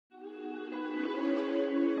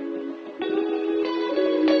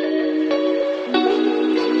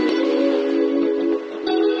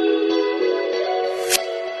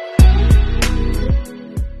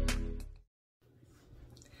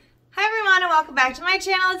welcome back to my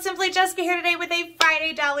channel. It's Simply Jessica here today with a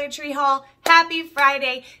Friday Dollar Tree haul. Happy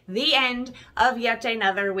Friday, the end of yet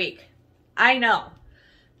another week. I know,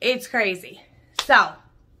 it's crazy. So,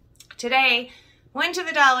 today, went to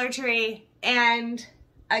the Dollar Tree and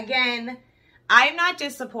again, I'm not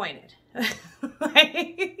disappointed.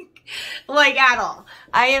 like at all.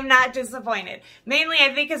 I am not disappointed. Mainly,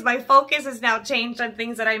 I think because my focus has now changed on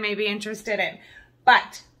things that I may be interested in.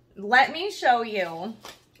 But let me show you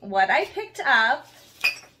what I picked up,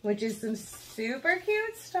 which is some super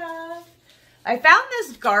cute stuff. I found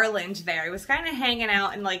this garland there. It was kind of hanging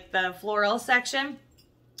out in like the floral section.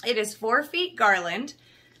 It is 4 feet garland.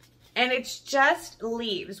 And it's just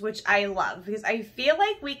leaves, which I love because I feel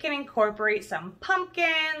like we can incorporate some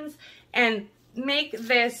pumpkins and make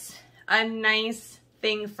this a nice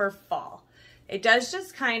thing for fall. It does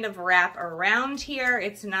just kind of wrap around here.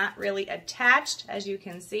 It's not really attached, as you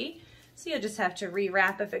can see. So you'll just have to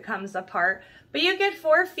rewrap if it comes apart. But you get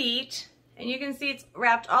 4 feet, and you can see it's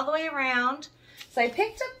wrapped all the way around. So I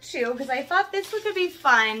picked up 2 because I thought this could be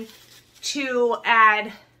fun to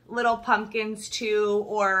add little pumpkins to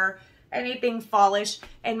or anything fallish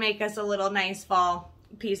and make us a little nice fall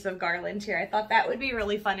piece of garland here. I thought that would be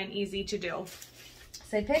really fun and easy to do.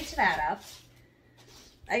 So I picked that up.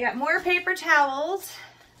 I got more paper towels.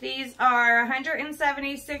 These are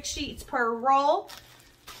 176 sheets per roll.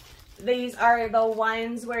 These are the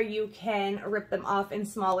ones where you can rip them off in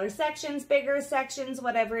smaller sections, bigger sections,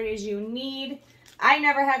 whatever it is you need. I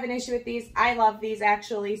never have an issue with these. I love these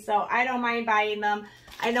actually, so I don't mind buying them.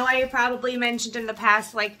 I know I probably mentioned in the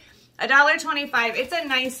past, like $1.25. It's a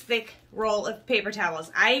nice thick roll of paper towels.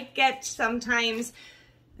 I get sometimes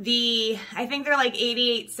I think they're like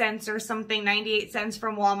 88 cents or something, 98 cents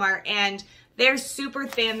from Walmart, and they're super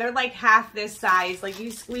thin. They're like half this size. Like you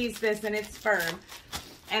squeeze this and it's firm.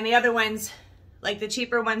 And the other ones, like the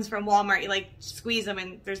cheaper ones from Walmart, you like squeeze them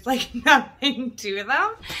and there's like nothing to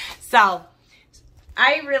them. So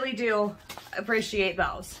I really do appreciate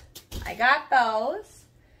those. I got those.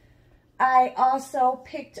 I also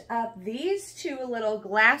picked up these 2 little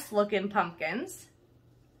glass looking pumpkins.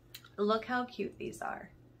 Look how cute these are.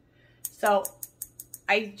 So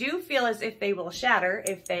I do feel as if they will shatter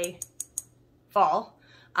if they fall.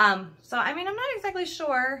 So I mean, I'm not exactly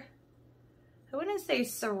sure. I wouldn't say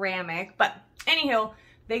ceramic, but anywho,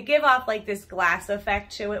 they give off like this glass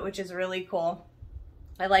effect to it, which is really cool.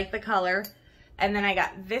 I like the color. And then I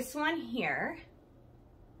got this one here.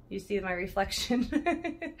 You see my reflection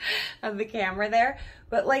of the camera there,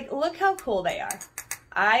 but like, look how cool they are.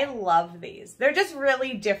 I love these. They're just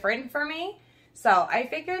really different for me. So I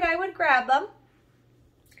figured I would grab them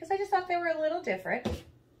because I just thought they were a little different.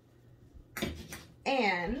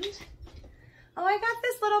 And, oh, I got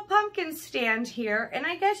this little pumpkin stand here, and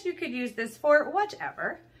I guess you could use this for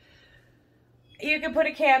whatever. You could put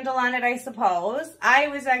a candle on it, I suppose. I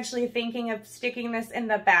was actually thinking of sticking this in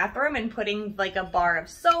the bathroom and putting like a bar of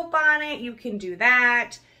soap on it. You can do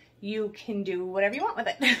that. You can do whatever you want with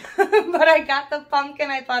it. But I got the pumpkin.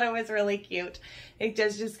 I thought it was really cute. It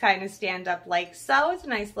does just kind of stand up like so. It's a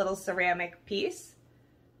nice little ceramic piece,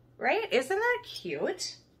 right? Isn't that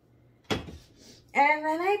cute? And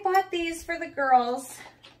then I bought these for the girls.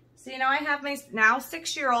 So, you know, I have my now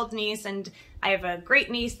 6-year-old niece, and I have a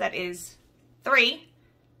great niece that is 3,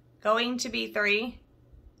 going to be 3.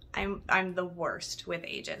 I'm the worst with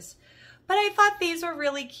ages. But I thought these were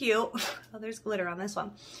really cute. Oh, there's glitter on this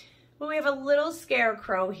one. Well, we have a little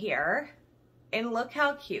scarecrow here. And look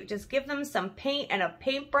how cute. Just give them some paint and a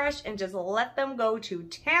paintbrush and just let them go to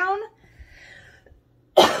town.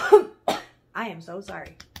 I am so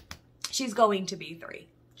sorry. She's going to be 3,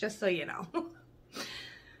 just so you know.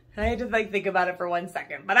 I had to like think about it for 1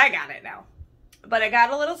 second, but I got it now. But I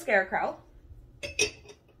got a little scarecrow.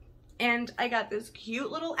 And I got this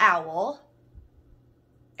cute little owl.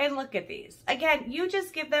 And look at these. Again, you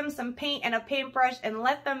just give them some paint and a paintbrush and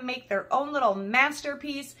let them make their own little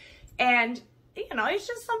masterpiece. And, you know, it's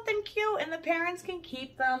just something cute and the parents can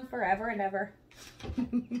keep them forever and ever.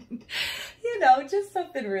 You know, just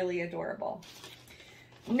something really adorable.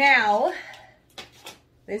 Now,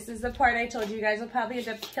 this is the part I told you guys will probably end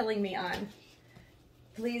up killing me on.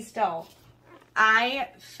 Please don't. I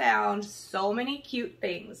found so many cute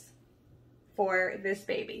things for this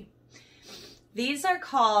baby. These are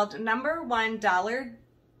called #1 Dollar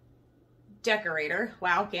Decorator.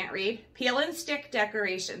 Wow, can't read. Peel and stick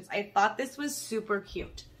decorations. I thought this was super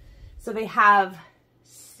cute. So they have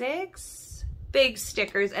 6 big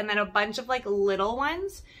stickers and then a bunch of like little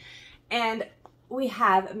ones. And we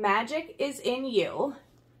have Magic is in You.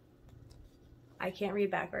 I can't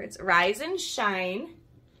read backwards. Rise and Shine.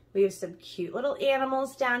 We have some cute little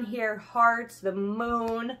animals down here, hearts, the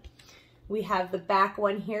moon. We have the back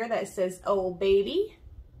one here that says, oh baby.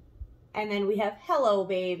 And then we have hello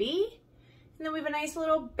baby. And then we have a nice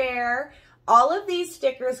little bear. All of these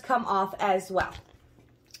stickers come off as well.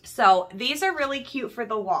 So these are really cute for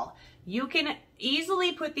the wall. You can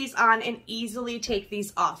easily put these on and easily take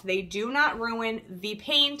these off. They do not ruin the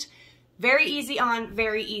paint. Very easy on,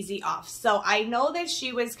 very easy off. So I know that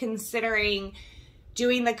she was considering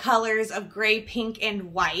doing the colors of gray, pink,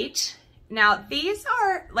 and white. Now these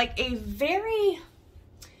are like a very,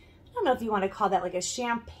 I don't know if you want to call that like a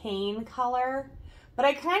champagne color, but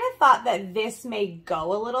I kind of thought that this may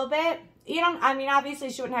go a little bit. You know, I mean, obviously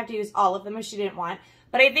she wouldn't have to use all of them if she didn't want,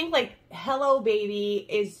 but I think like Hello Baby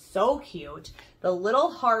is so cute. The little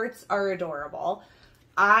hearts are adorable.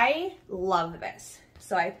 I love this.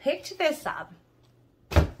 So I picked this up.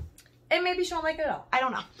 And maybe she won't like it at all. I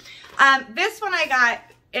don't know. This one I got,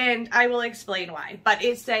 and I will explain why. But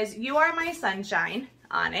it says, you are my sunshine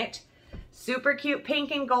on it. Super cute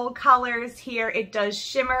pink and gold colors here. It does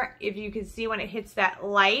shimmer, if you can see when it hits that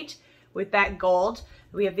light with that gold.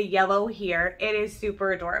 We have the yellow here. It is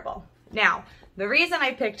super adorable. Now, the reason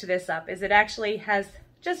I picked this up is it actually has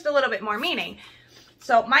just a little bit more meaning.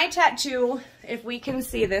 So my tattoo, if we can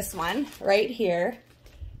see this one right here,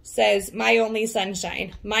 says my only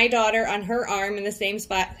sunshine. My daughter on her arm in the same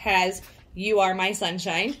spot has you are my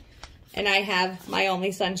sunshine, and I have my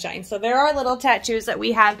only sunshine. So there are little tattoos that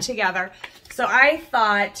we have together. So I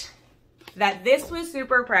thought that this was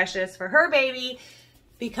super precious for her baby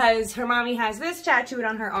because her mommy has this tattooed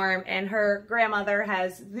on her arm and her grandmother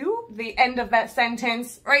has the end of that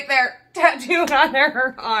sentence right there tattooed on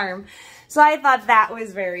her arm. So I thought that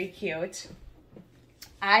was very cute.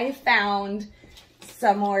 I found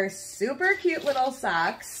some more super cute little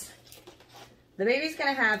socks. The baby's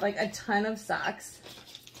gonna have like a ton of socks.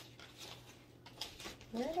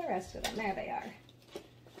 Where are the rest of them? There they are.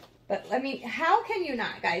 But let me, how can you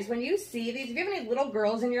not, guys? When you see these, if you have any little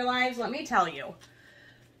girls in your lives, let me tell you.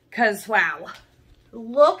 Because, wow,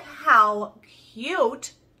 look how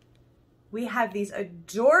cute. We have these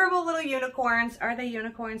adorable little unicorns. Are they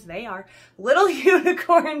unicorns? They are. Little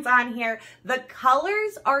unicorns on here. The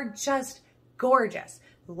colors are just gorgeous.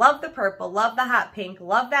 Love the purple, love the hot pink,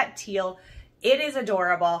 love that teal. It is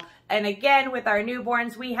adorable. And again, with our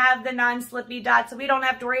newborns, we have the non-slippy dots, so we don't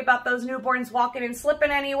have to worry about those newborns walking and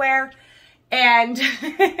slipping anywhere. And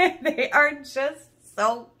they are just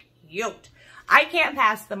so cute. I can't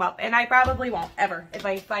pass them up, and I probably won't ever if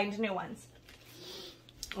I find new ones.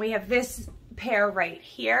 We have this pair right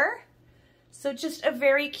here. So just a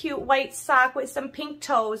very cute white sock with some pink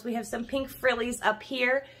toes. We have some pink frillies up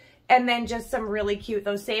here, and then just some really cute,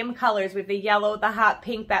 those same colors with the yellow, the hot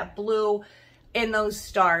pink, that blue, in those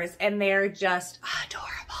stars, and they're just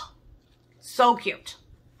adorable. So cute.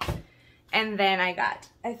 And then I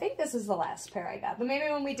think this is the last pair I got, but maybe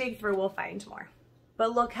when we dig through, we'll find more.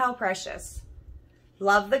 But look how precious.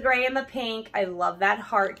 Love the gray and the pink. I love that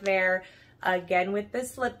heart there. Again, with the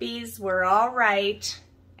slippies, we're all right.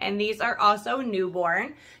 And these are also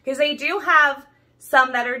newborn, because they do have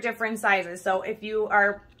some that are different sizes. So if you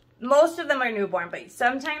are, most of them are newborn, but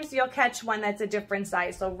sometimes you'll catch one that's a different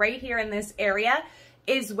size. So right here in this area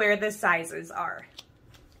is where the sizes are.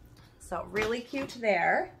 So really cute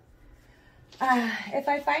there. If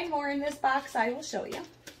I find more in this box, I will show you.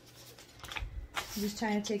 I'm just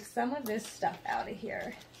trying to take some of this stuff out of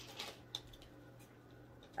here.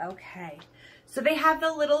 Okay, so they have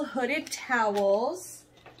the little hooded towels.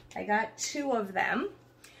 I got 2 of them.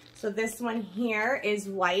 So this one here is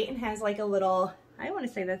white and has like a little, I want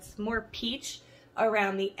to say that's more peach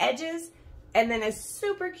around the edges. And then a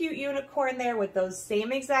super cute unicorn there with those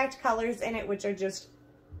same exact colors in it, which are just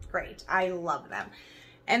great. I love them.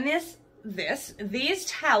 And these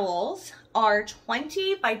towels are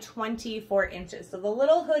 20 by 24 inches. So the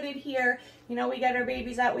little hooded here, you know, we get our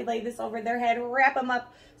babies out, we lay this over their head, wrap them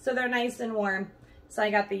up so they're nice and warm. So I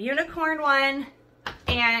got the unicorn one,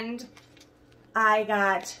 and I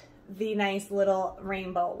got the nice little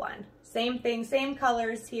rainbow one. Same thing, same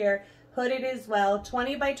colors here, hooded as well,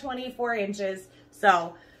 20 by 24 inches.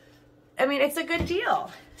 So, I mean, it's a good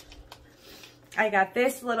deal. I got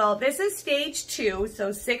this little, this is stage 2,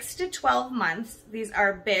 so 6 to 12 months. These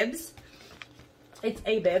are bibs. It's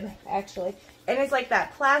a bib, actually. And it's like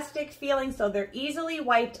that plastic feeling, so they're easily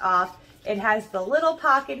wiped off. It has the little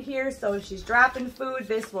pocket here, so if she's dropping food,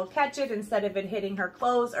 this will catch it instead of it hitting her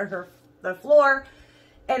clothes or the floor.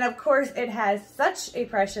 And of course, it has such a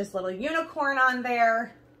precious little unicorn on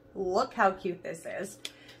there. Look how cute this is.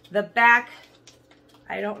 The back,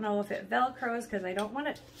 I don't know if it Velcros because I don't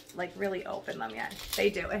want to like really open them yet. They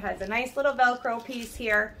do. It has a nice little Velcro piece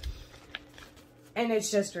here. And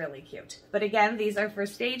it's just really cute. But again, these are for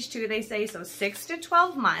stage 2, they say, so 6 to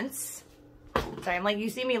 12 months. Sorry, I'm like, you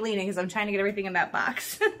see me leaning because I'm trying to get everything in that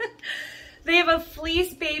box. They have a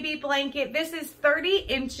fleece baby blanket. This is 30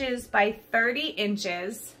 inches by 30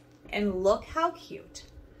 inches. And look how cute.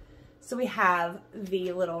 So we have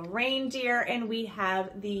the little reindeer and we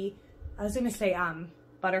have the, I was going to say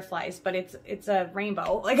butterflies, but it's a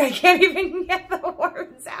rainbow. Like I can't even get the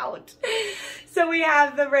words out. So we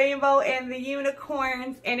have the rainbow and the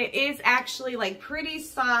unicorns, and it is actually like pretty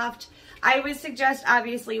soft. I would suggest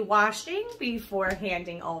obviously washing before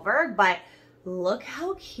handing over, but look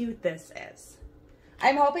how cute this is.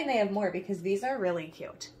 I'm hoping they have more because these are really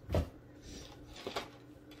cute.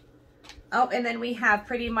 Oh, and then we have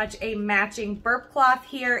pretty much a matching burp cloth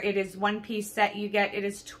here. It is one-piece set you get. It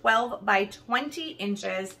is 12 by 20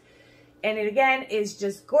 inches. And it, again, is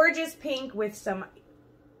just gorgeous pink with some,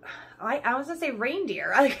 I was going to say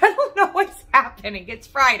reindeer. Like, I don't know what's happening. It's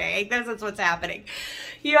Friday. I guess that's what's happening.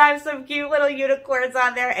 You have some cute little unicorns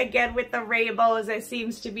on there. Again, with the rainbows, it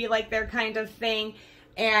seems to be like their kind of thing.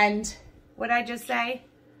 And what did I just say?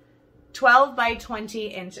 12 by 20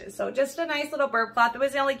 inches. So just a nice little burp cloth. It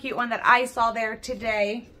was the only cute one that I saw there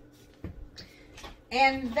today.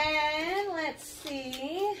 And then, let's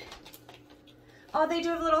see. Oh, they do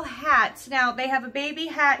have little hats. Now, they have a baby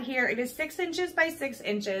hat here. It is 6 inches by 6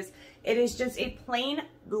 inches. It is just a plain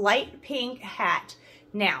light pink hat.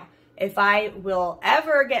 Now, if I will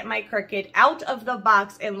ever get my Cricut out of the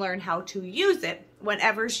box and learn how to use it,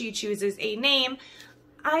 whenever she chooses a name,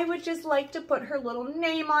 I would just like to put her little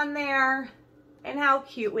name on there. And how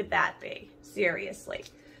cute would that be? Seriously.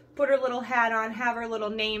 Put her little hat on, have her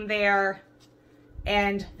little name there.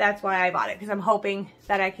 And that's why I bought it, because I'm hoping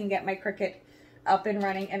that I can get my Cricut up and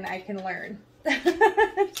running and I can learn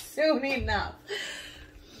soon enough.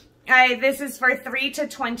 This is for 3 to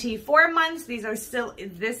 24 months. This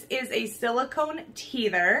is a silicone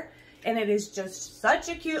teether, and it is just such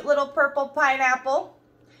a cute little purple pineapple.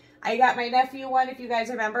 I got my nephew one, if you guys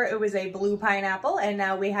remember. It was a blue pineapple, and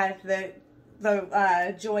now we have the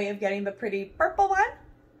joy of getting the pretty purple one.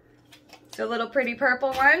 So little pretty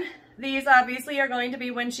purple one. These obviously are going to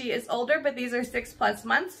be when she is older, but these are 6+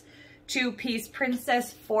 months. 2-piece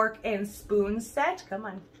princess fork and spoon set. Come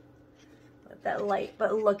on. Let that light,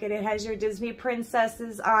 but look at it. It has your Disney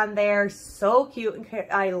princesses on there. So cute.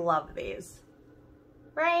 And I love these.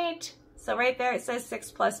 Right? So right there it says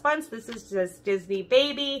 6+ months. This is just Disney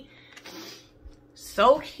baby.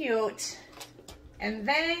 So cute. And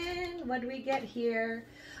then what do we get here?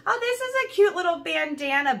 Oh, this is a cute little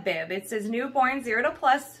bandana bib. It says newborn 0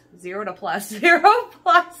 plus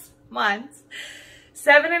months.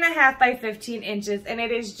 7.5 by 15 inches. And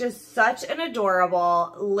it is just such an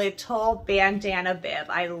adorable little bandana bib.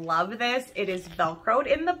 I love this. It is Velcroed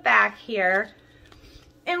in the back here.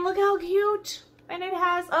 And look how cute. And it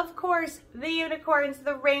has, of course, the unicorns,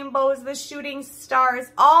 the rainbows, the shooting stars,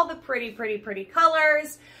 all the pretty, pretty, pretty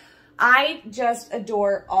colors. I just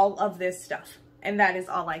adore all of this stuff. And that is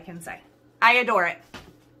all I can say. I adore it.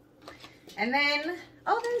 And then,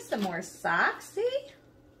 oh, there's some more socks, see?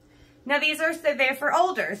 Now these are there for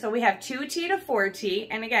older. So we have 2T to 4T.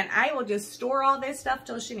 And again, I will just store all this stuff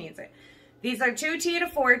till she needs it. These are 2T to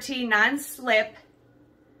 4T non-slip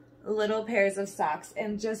little pairs of socks,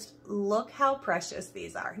 and just look how precious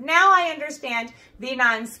these are. Now I understand the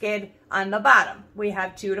non-skid on the bottom. We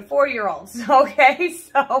have 2 to 4-year-olds, okay?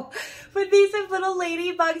 So, but these have little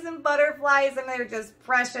ladybugs and butterflies, and they're just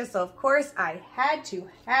precious. So of course I had to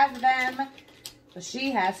have them. So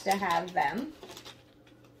she has to have them.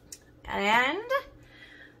 And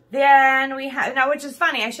then we have, now which is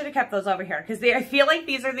funny, I should have kept those over here because I feel like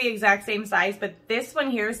these are the exact same size, but this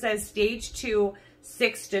one here says stage 2,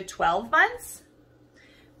 6 to 12 months,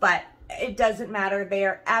 but it doesn't matter. They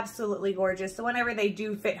are absolutely gorgeous. So whenever they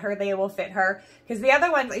do fit her, they will fit her. Because the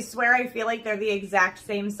other ones, I swear, I feel like they're the exact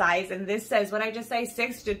same size. And this says, what I just say,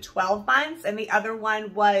 6 to 12 months, and the other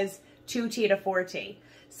one was 2T to 4T.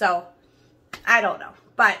 So I don't know,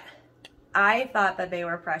 but I thought that they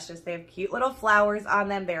were precious. They have cute little flowers on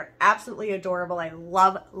them. They're absolutely adorable. I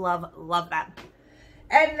love, love, love them.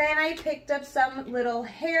 And then I picked up some little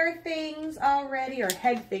hair things already, or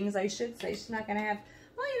head things, I should say. She's not going to have,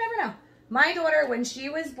 well, you never know. My daughter, when she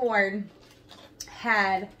was born,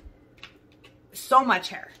 had so much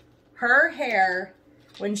hair. Her hair,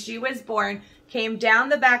 when she was born, came down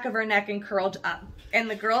the back of her neck and curled up. And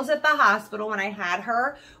the girls at the hospital, when I had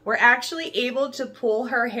her, were actually able to pull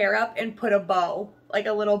her hair up and put a bow, like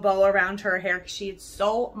a little bow around her hair, because she had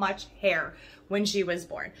so much hair when she was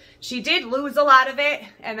born. She did lose a lot of it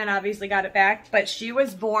and then obviously got it back, but she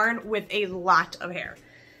was born with a lot of hair.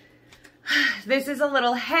 This is a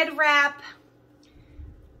little head wrap.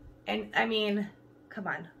 And I mean, come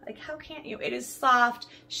on, like how can't you? It is soft,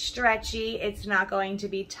 stretchy. It's not going to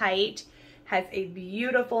be tight. Has a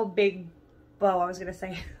beautiful big bow, I was gonna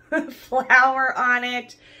say, flower on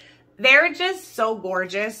it. They're just so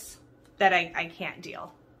gorgeous that I can't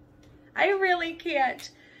deal. I really can't.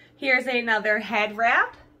 Here's another head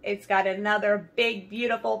wrap. It's got another big,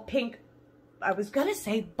 beautiful pink, I was gonna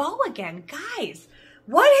say bow again. Guys,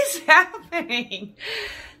 what is happening?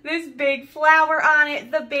 This big flower on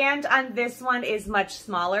it. The band on this one is much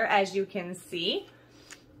smaller, as you can see.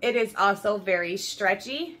 It is also very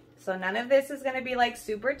stretchy. So none of this is gonna be like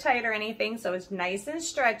super tight or anything. So it's nice and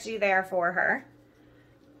stretchy there for her.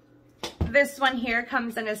 This one here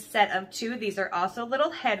comes in a set of 2. These are also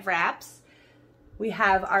little head wraps. We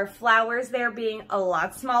have our flowers there being a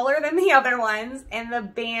lot smaller than the other ones, and the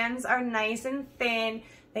bands are nice and thin.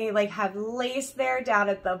 They like have lace there down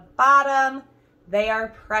at the bottom. They are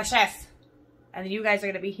precious. And you guys are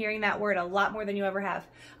gonna be hearing that word a lot more than you ever have.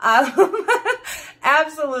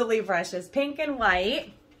 Absolutely precious, pink and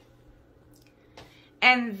white.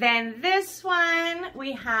 And then this one,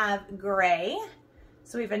 we have gray.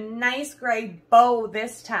 So we have a nice gray bow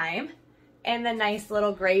this time and the nice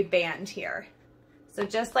little gray band here. So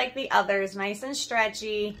just like the others, nice and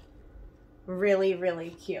stretchy, really, really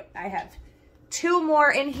cute. I have 2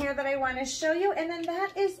 more in here that I want to show you, and then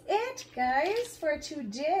that is it, guys, for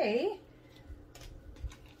today.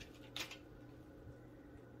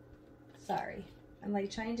 Sorry, I'm like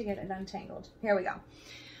trying to get it untangled. Here we go.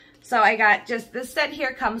 So I got just this set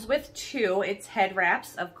here comes with 2. It's head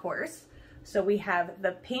wraps, of course. So we have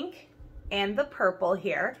the pink and the purple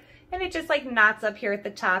here, and it just like knots up here at the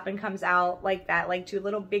top and comes out like that, like 2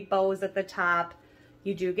 little big bows at the top.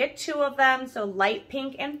 You do get 2 of them, so light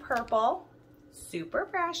pink and purple, super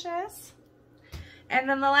precious. And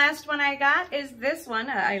then the last one I got is this one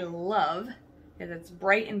I love because it's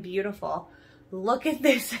bright and beautiful. Look at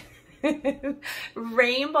this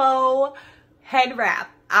rainbow head wrap.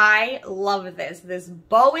 I love this. This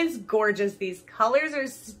bow is gorgeous. These colors are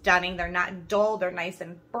stunning. They're not dull. They're nice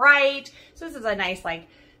and bright. So this is a nice like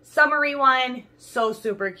summery one. So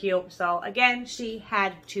super cute. So again, she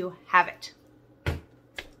had to have it.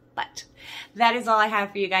 But that is all I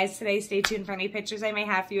have for you guys today. Stay tuned for any pictures I may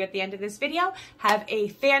have for you at the end of this video. Have a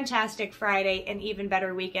fantastic Friday and even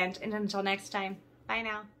better weekend. And until next time, bye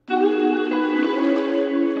now.